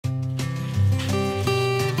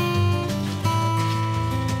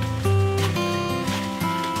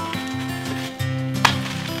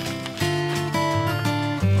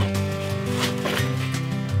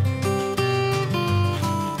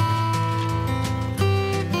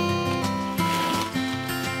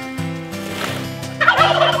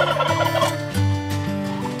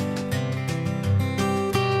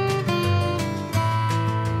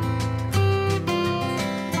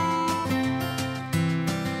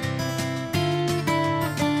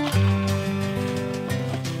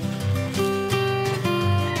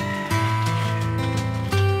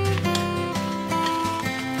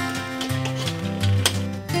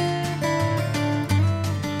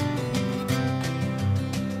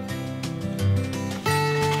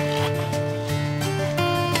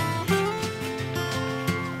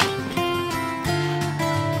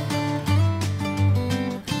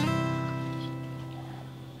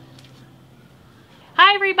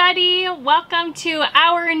everybody, welcome to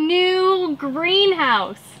our new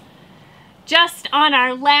greenhouse. Just on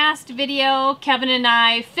our last video, Kevin and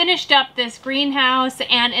I finished up this greenhouse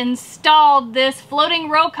and installed this floating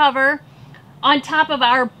row cover on top of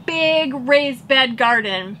our big raised bed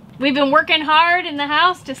garden. We've been working hard in the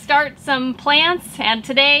house to start some plants, and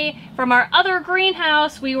today from our other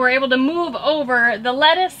greenhouse we were able to move over the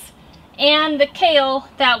lettuce and the kale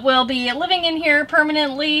that will be living in here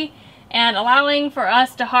permanently and allowing for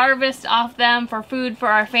us to harvest off them for food for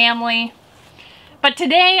our family. But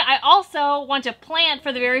today I also want to plant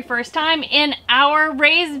for the very first time in our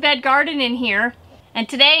raised bed garden in here. And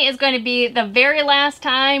today is going to be the very last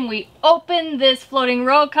time we open this floating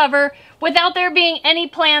row cover without there being any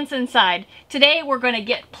plants inside. Today we're going to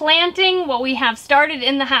get planting what we have started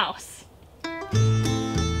in the house.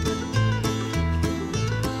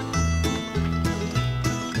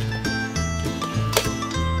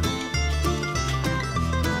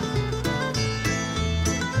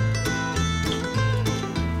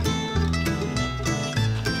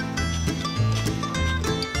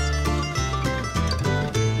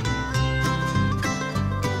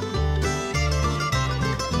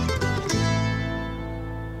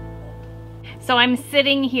 So I'm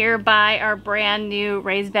sitting here by our brand new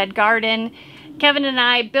raised bed garden. Kevin and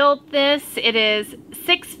I built this. It is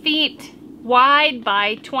 6 feet wide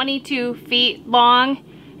by 22 feet long.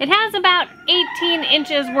 It has about 18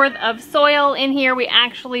 inches worth of soil in here. We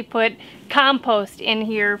actually put compost in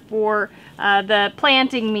here for the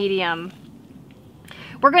planting medium.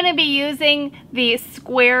 We're going to be using the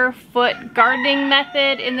square foot gardening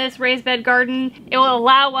method in this raised bed garden. It will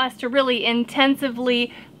allow us to really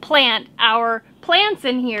intensively plant our plants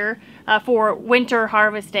in here for winter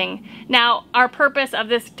harvesting. Now, our purpose of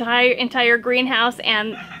this entire greenhouse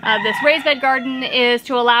and this raised bed garden is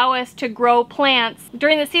to allow us to grow plants.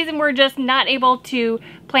 During the season, we're just not able to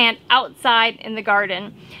plant outside in the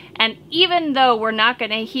garden. And even though we're not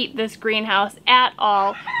going to heat this greenhouse at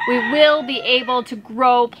all, we will be able to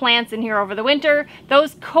grow plants in here over the winter.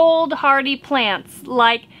 Those cold hardy plants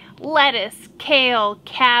like lettuce, kale,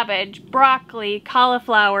 cabbage, broccoli,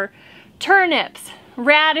 cauliflower, turnips,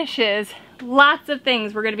 radishes, lots of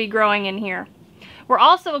things we're going to be growing in here. We're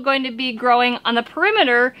also going to be growing on the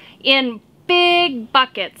perimeter in big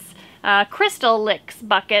buckets, crystal licks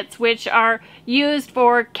buckets, which are used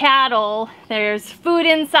for cattle. There's food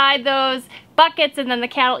inside those buckets and then the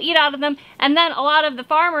cattle eat out of them, and then a lot of the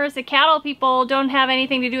farmers, the cattle people, don't have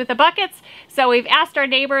anything to do with the buckets, so we've asked our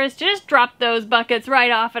neighbors to just drop those buckets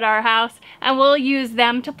right off at our house and we'll use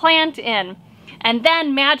them to plant in. And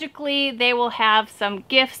then magically they will have some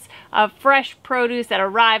gifts of fresh produce that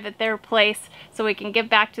arrive at their place so we can give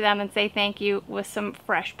back to them and say thank you with some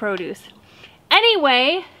fresh produce.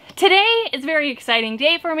 Anyway, today is a very exciting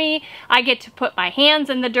day for me. I get to put my hands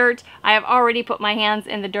in the dirt. I have already put my hands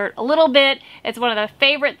in the dirt a little bit. It's one of the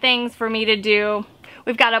favorite things for me to do.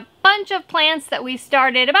 We've got a bunch of plants that we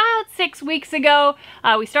started about 6 weeks ago.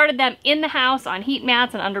 We started them in the house on heat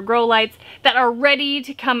mats and under grow lights that are ready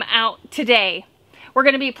to come out today. We're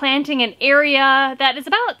going to be planting an area that is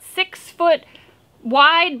about 6 foot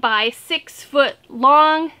wide by 6 foot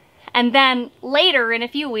long. And then later in a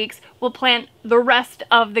few weeks, we'll plant the rest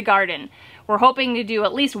of the garden. We're hoping to do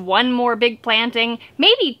at least one more big planting,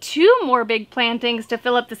 maybe 2 more big plantings to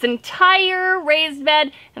fill up this entire raised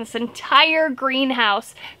bed and this entire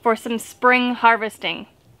greenhouse for some spring harvesting.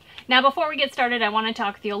 Now, before we get started, I want to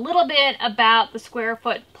talk with you a little bit about the square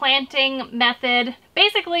foot planting method.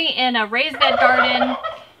 Basically, in a raised bed garden,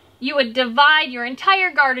 you would divide your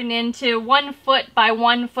entire garden into 1 foot by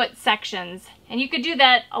 1 foot sections. And you could do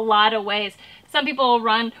that a lot of ways. Some people will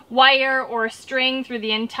run wire or string through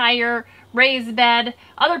the entire raised bed.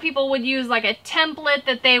 Other people would use like a template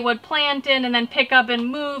that they would plant in and then pick up and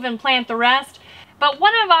move and plant the rest. But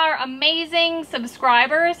one of our amazing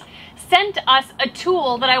subscribers sent us a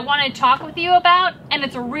tool that I want to talk with you about, and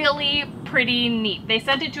it's really pretty neat. They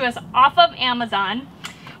sent it to us off of Amazon.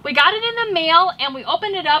 We got it in the mail and we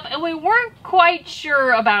opened it up and we weren't quite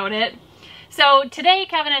sure about it. So today,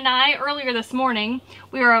 Kevin and I, earlier this morning,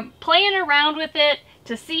 we were playing around with it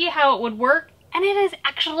to see how it would work, and it is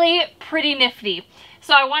actually pretty nifty.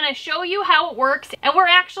 So I want to show you how it works, and we're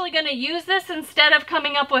actually going to use this instead of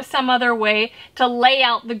coming up with some other way to lay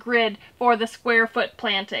out the grid for the square foot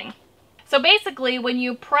planting. So basically, when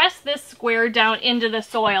you press this square down into the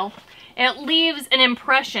soil, it leaves an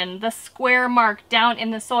impression, the square mark down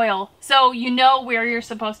in the soil, so you know where you're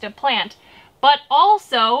supposed to plant. But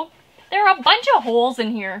also, there are a bunch of holes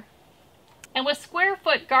in here. And with square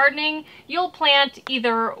foot gardening, you'll plant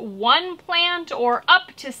either one plant or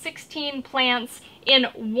up to 16 plants in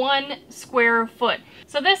 1 square foot.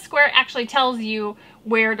 So this square actually tells you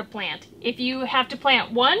where to plant. If you have to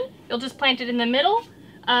plant 1, you'll just plant it in the middle.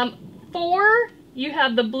 4, you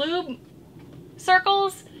have the blue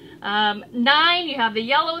circles. 9, you have the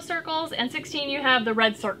yellow circles, and 16, you have the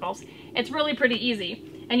red circles. It's really pretty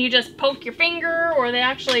easy. And you just poke your finger, or they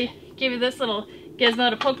actually give you this little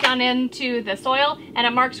gizmo to poke down into the soil, and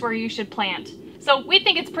it marks where you should plant. So we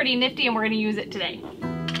think it's pretty nifty, and we're going to use it today.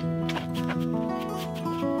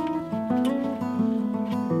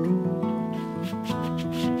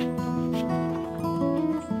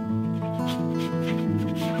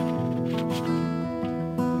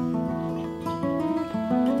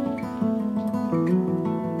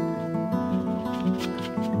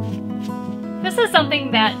 This is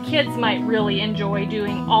something that kids might really enjoy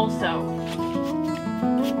doing also.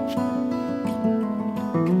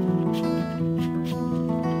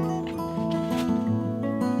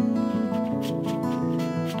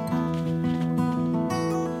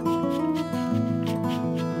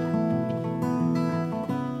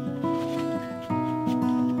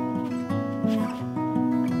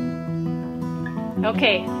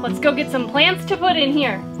 Okay, let's go get some plants to put in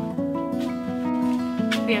here.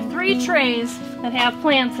 We have 3 trays that have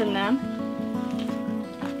plants in them.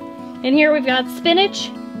 In here we've got spinach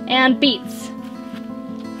and beets.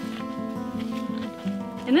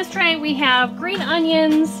 In this tray we have green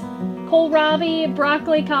onions, kohlrabi,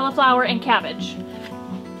 broccoli, cauliflower, and cabbage.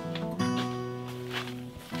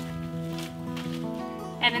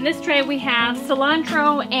 And in this tray we have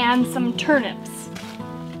cilantro and some turnips.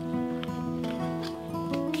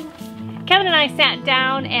 Kevin and I sat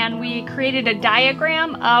down and we created a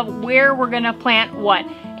diagram of where we're going to plant what.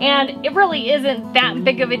 And it really isn't that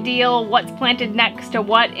big of a deal what's planted next to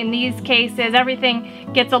what. In these cases, everything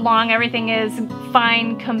gets along, everything is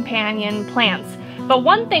fine companion plants. But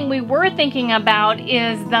one thing we were thinking about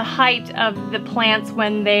is the height of the plants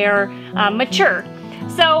when they're mature.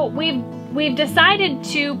 So we've decided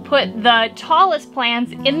to put the tallest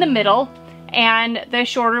plants in the middle and the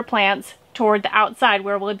shorter plants toward the outside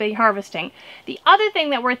where we'll be harvesting. The other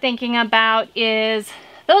thing that we're thinking about is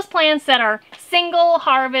those plants that are single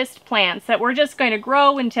harvest plants that we're just going to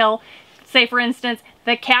grow until, say for instance,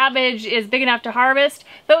 the cabbage is big enough to harvest.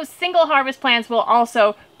 Those single harvest plants will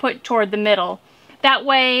also put toward the middle. That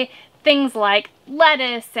way things like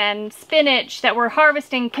lettuce and spinach that we're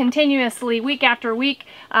harvesting continuously week after week,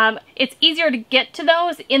 it's easier to get to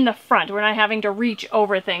those in the front. We're not having to reach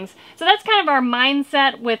over things. So that's kind of our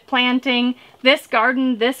mindset with planting this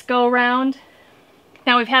garden this go round.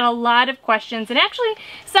 Now we've had a lot of questions and actually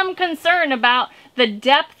some concern about the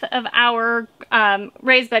depth of our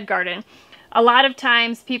raised bed garden. A lot of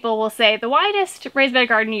times people will say the widest raised bed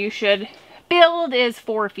garden you should build is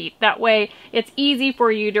 4 feet. That way it's easy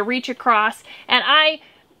for you to reach across, and I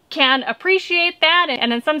can appreciate that,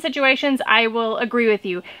 and in some situations I will agree with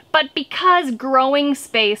you. But because growing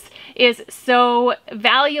space is so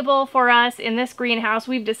valuable for us in this greenhouse,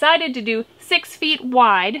 we've decided to do 6 feet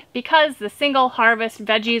wide because the single harvest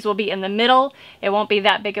veggies will be in the middle. It won't be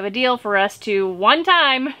that big of a deal for us to one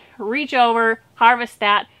time reach over, harvest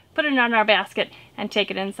that, put it in our basket, and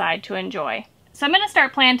take it inside to enjoy. So I'm going to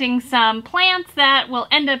start planting some plants that will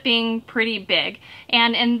end up being pretty big.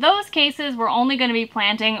 And in those cases, we're only going to be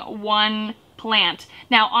planting 1 plant.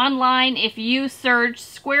 Now online, if you search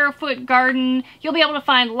square foot garden, you'll be able to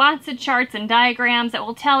find lots of charts and diagrams that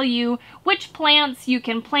will tell you which plants you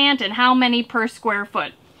can plant and how many per square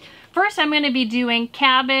foot. First, I'm going to be doing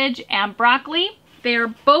cabbage and broccoli. They're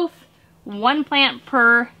both 1 plant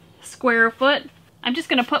per square foot. I'm just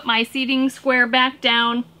going to put my seeding square back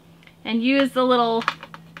down and use the little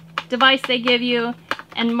device they give you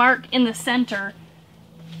and mark in the center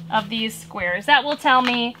of these squares. That will tell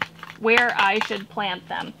me where I should plant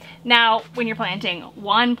them. Now, when you're planting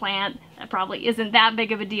 1 plant, that probably isn't that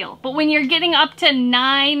big of a deal. But when you're getting up to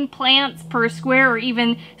 9 plants per square or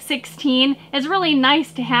even 16, it's really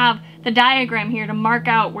nice to have the diagram here to mark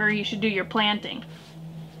out where you should do your planting.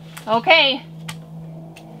 Okay,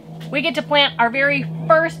 we get to plant our very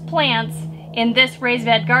first plants in this raised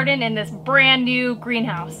bed garden in this brand new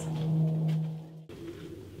greenhouse.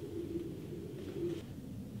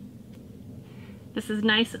 This is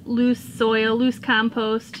nice loose soil, loose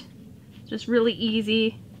compost. Just really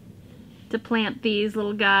easy to plant these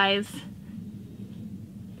little guys.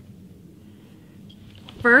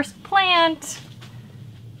 First plant,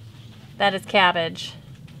 that is cabbage.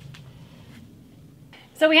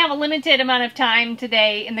 So we have a limited amount of time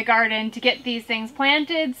today in the garden to get these things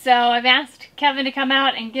planted, so I've asked Kevin to come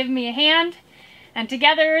out and give me a hand, and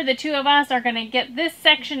together the two of us are going to get this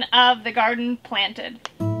section of the garden planted.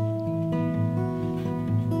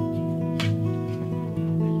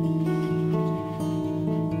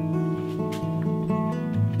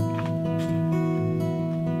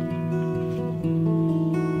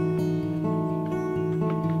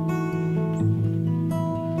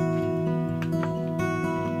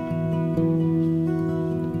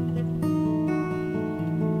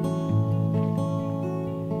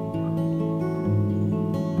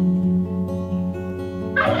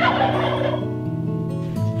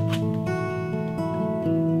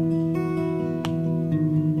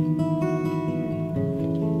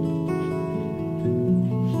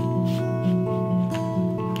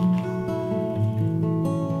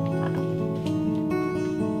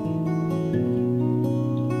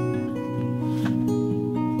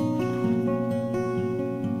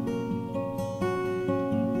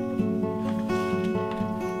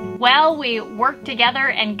 Well, we worked together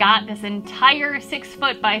and got this entire 6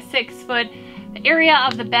 foot by 6 foot area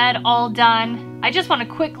of the bed all done. I just want to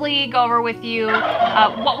quickly go over with you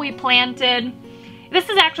what we planted. This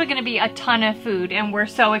is actually going to be a ton of food and we're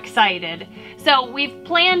so excited. So we've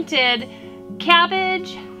planted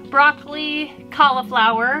cabbage, broccoli,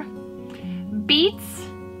 cauliflower, beets,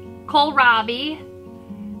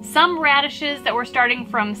 kohlrabi, some radishes that we're starting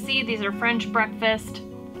from seed. These are French breakfast,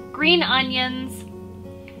 green onions,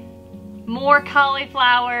 more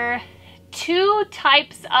cauliflower, 2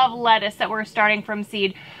 types of lettuce that we're starting from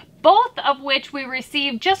seed, both of which we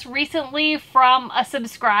received just recently from a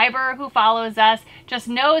subscriber who follows us, just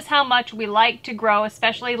knows how much we like to grow,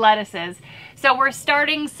 especially lettuces. So we're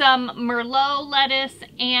starting some Merlot lettuce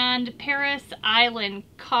and Paris Island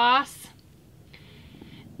Cos.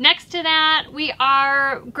 Next to that, we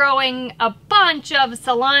are growing a bunch of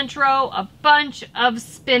cilantro, a bunch of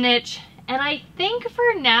spinach, and I think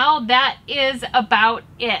for now that is about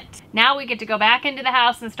it. Now we get to go back into the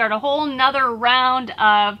house and start a whole nother round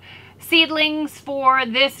of seedlings for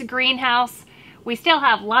this greenhouse. We still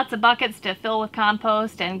have lots of buckets to fill with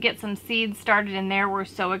compost and get some seeds started in there. We're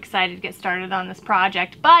so excited to get started on this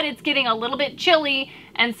project, but it's getting a little bit chilly,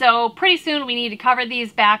 and so pretty soon we need to cover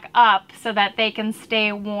these back up so that they can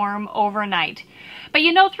stay warm overnight. But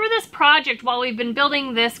you know, through this project, while we've been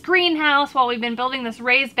building this greenhouse, while we've been building this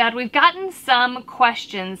raised bed, we've gotten some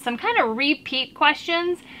questions, some kind of repeat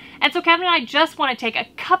questions. And so Kevin and I just want to take a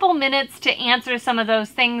couple minutes to answer some of those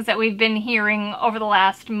things that we've been hearing over the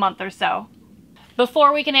last month or so.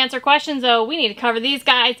 Before we can answer questions though, we need to cover these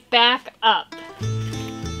guys back up.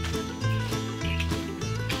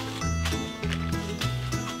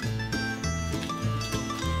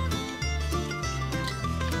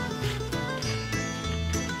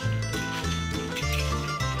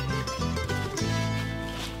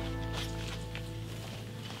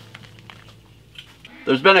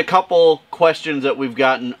 There's been a couple questions that we've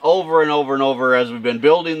gotten over and over and over as we've been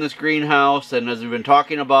building this greenhouse and as we've been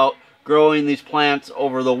talking about growing these plants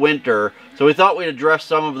over the winter. So we thought we'd address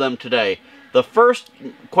some of them today. The first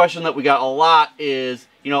question that we got a lot is,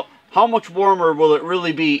 you know, how much warmer will it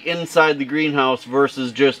really be inside the greenhouse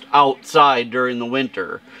versus just outside during the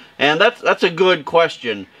winter? And that's a good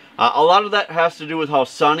question. A lot of that has to do with how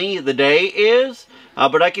sunny the day is.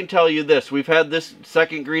 But I can tell you this, we've had this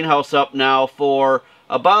second greenhouse up now for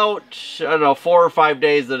about, I don't know, 4 or 5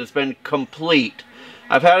 days that it's been complete.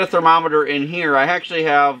 I've had a thermometer in here. I actually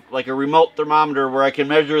have like a remote thermometer where I can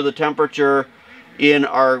measure the temperature in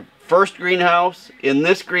our first greenhouse, in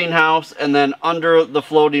this greenhouse, and then under the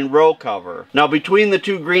floating row cover. Now between the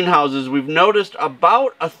two greenhouses, we've noticed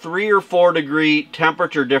about a 3 or 4 degree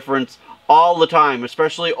temperature difference all the time,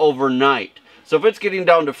 especially overnight. So if it's getting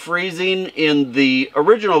down to freezing in the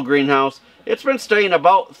original greenhouse, it's been staying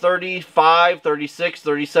about 35, 36,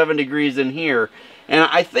 37 degrees in here. And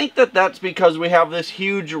I think that that's because we have this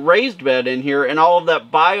huge raised bed in here and all of that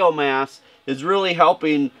biomass is really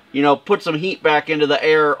helping, you know, put some heat back into the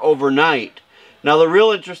air overnight. Now the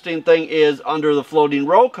real interesting thing is under the floating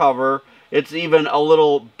row cover, it's even a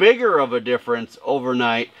little bigger of a difference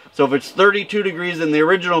overnight. So if it's 32 degrees in the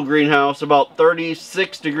original greenhouse, about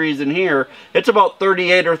 36 degrees in here, it's about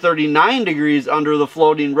 38 or 39 degrees under the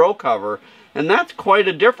floating row cover. And that's quite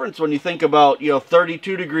a difference when you think about, you know,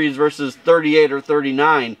 32 degrees versus 38 or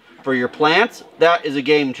 39. For your plants, that is a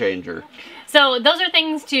game changer. So those are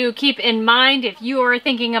things to keep in mind if you are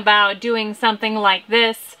thinking about doing something like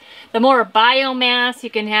this. The more biomass you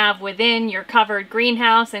can have within your covered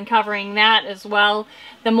greenhouse and covering that as well,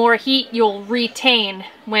 the more heat you'll retain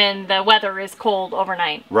when the weather is cold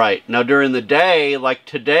overnight. Right. Now during the day, like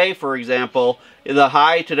today for example, the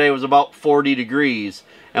high today was about 40 degrees.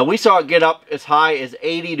 And we saw it get up as high as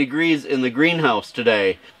 80 degrees in the greenhouse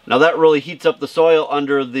today. Now that really heats up the soil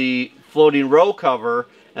under the floating row cover,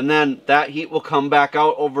 and then that heat will come back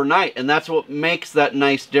out overnight, and that's what makes that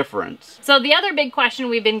nice difference. So the other big question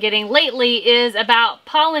we've been getting lately is about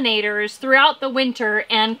pollinators throughout the winter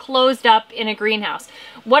and closed up in a greenhouse.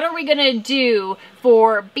 What are we going to do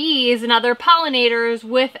for bees and other pollinators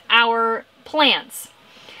with our plants?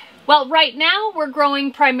 Well, right now we're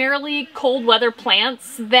growing primarily cold weather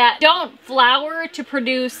plants that don't flower to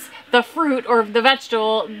produce the fruit or the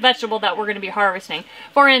vegetable that we're going to be harvesting.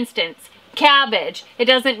 For instance, cabbage. It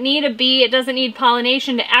doesn't need a bee, it doesn't need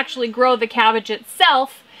pollination to actually grow the cabbage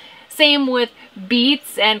itself. Same with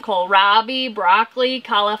beets and kohlrabi, broccoli,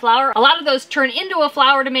 cauliflower. A lot of those turn into a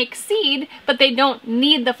flower to make seed, but they don't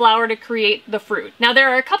need the flower to create the fruit. Now there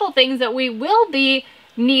are a couple things that we will be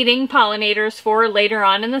needing pollinators for later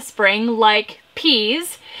on in the spring, like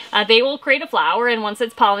peas. They will create a flower, and once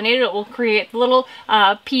it's pollinated, it will create a little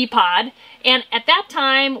pea pod. And at that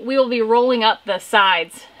time, we will be rolling up the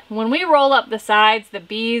sides. When we roll up the sides, the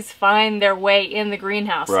bees find their way in the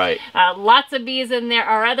greenhouse. Right. Lots of bees in there.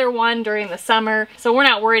 Our other one during the summer, so we're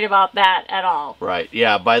not worried about that at all. Right.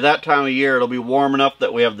 Yeah, by that time of year, it'll be warm enough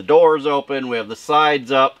that we have the doors open, we have the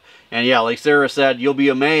sides up, and yeah, like Sarah said, you'll be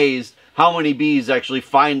amazed how many bees actually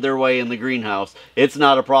find their way in the greenhouse. It's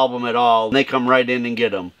not a problem at all. They come right in and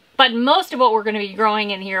get them. But most of what we're going to be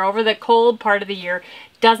growing in here over the cold part of the year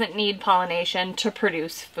doesn't need pollination to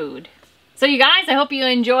produce food. So you guys, I hope you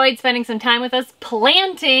enjoyed spending some time with us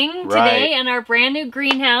planting today in our brand new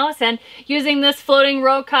greenhouse and using this floating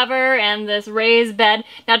row cover and this raised bed.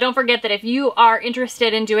 Now don't forget that if you are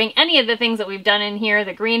interested in doing any of the things that we've done in here,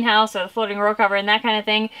 the greenhouse or the floating row cover and that kind of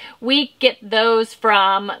thing, we get those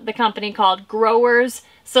from the company called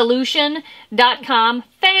growersolution.com.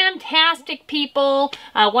 Fantastic people,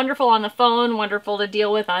 wonderful on the phone, wonderful to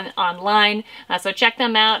deal with online. So check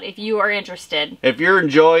them out if you are interested. If you're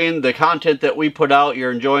enjoying the content that we put out,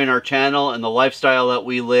 you're enjoying our channel and the lifestyle that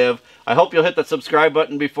we live, I hope you'll hit that subscribe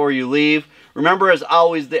button before you leave. Remember, as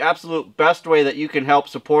always, the absolute best way that you can help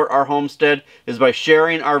support our homestead is by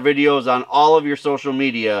sharing our videos on all of your social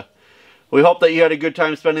media. We hope that you had a good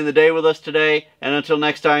time spending the day with us today, and until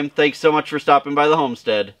next time, thanks so much for stopping by the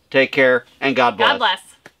homestead. Take care, and God bless. God bless.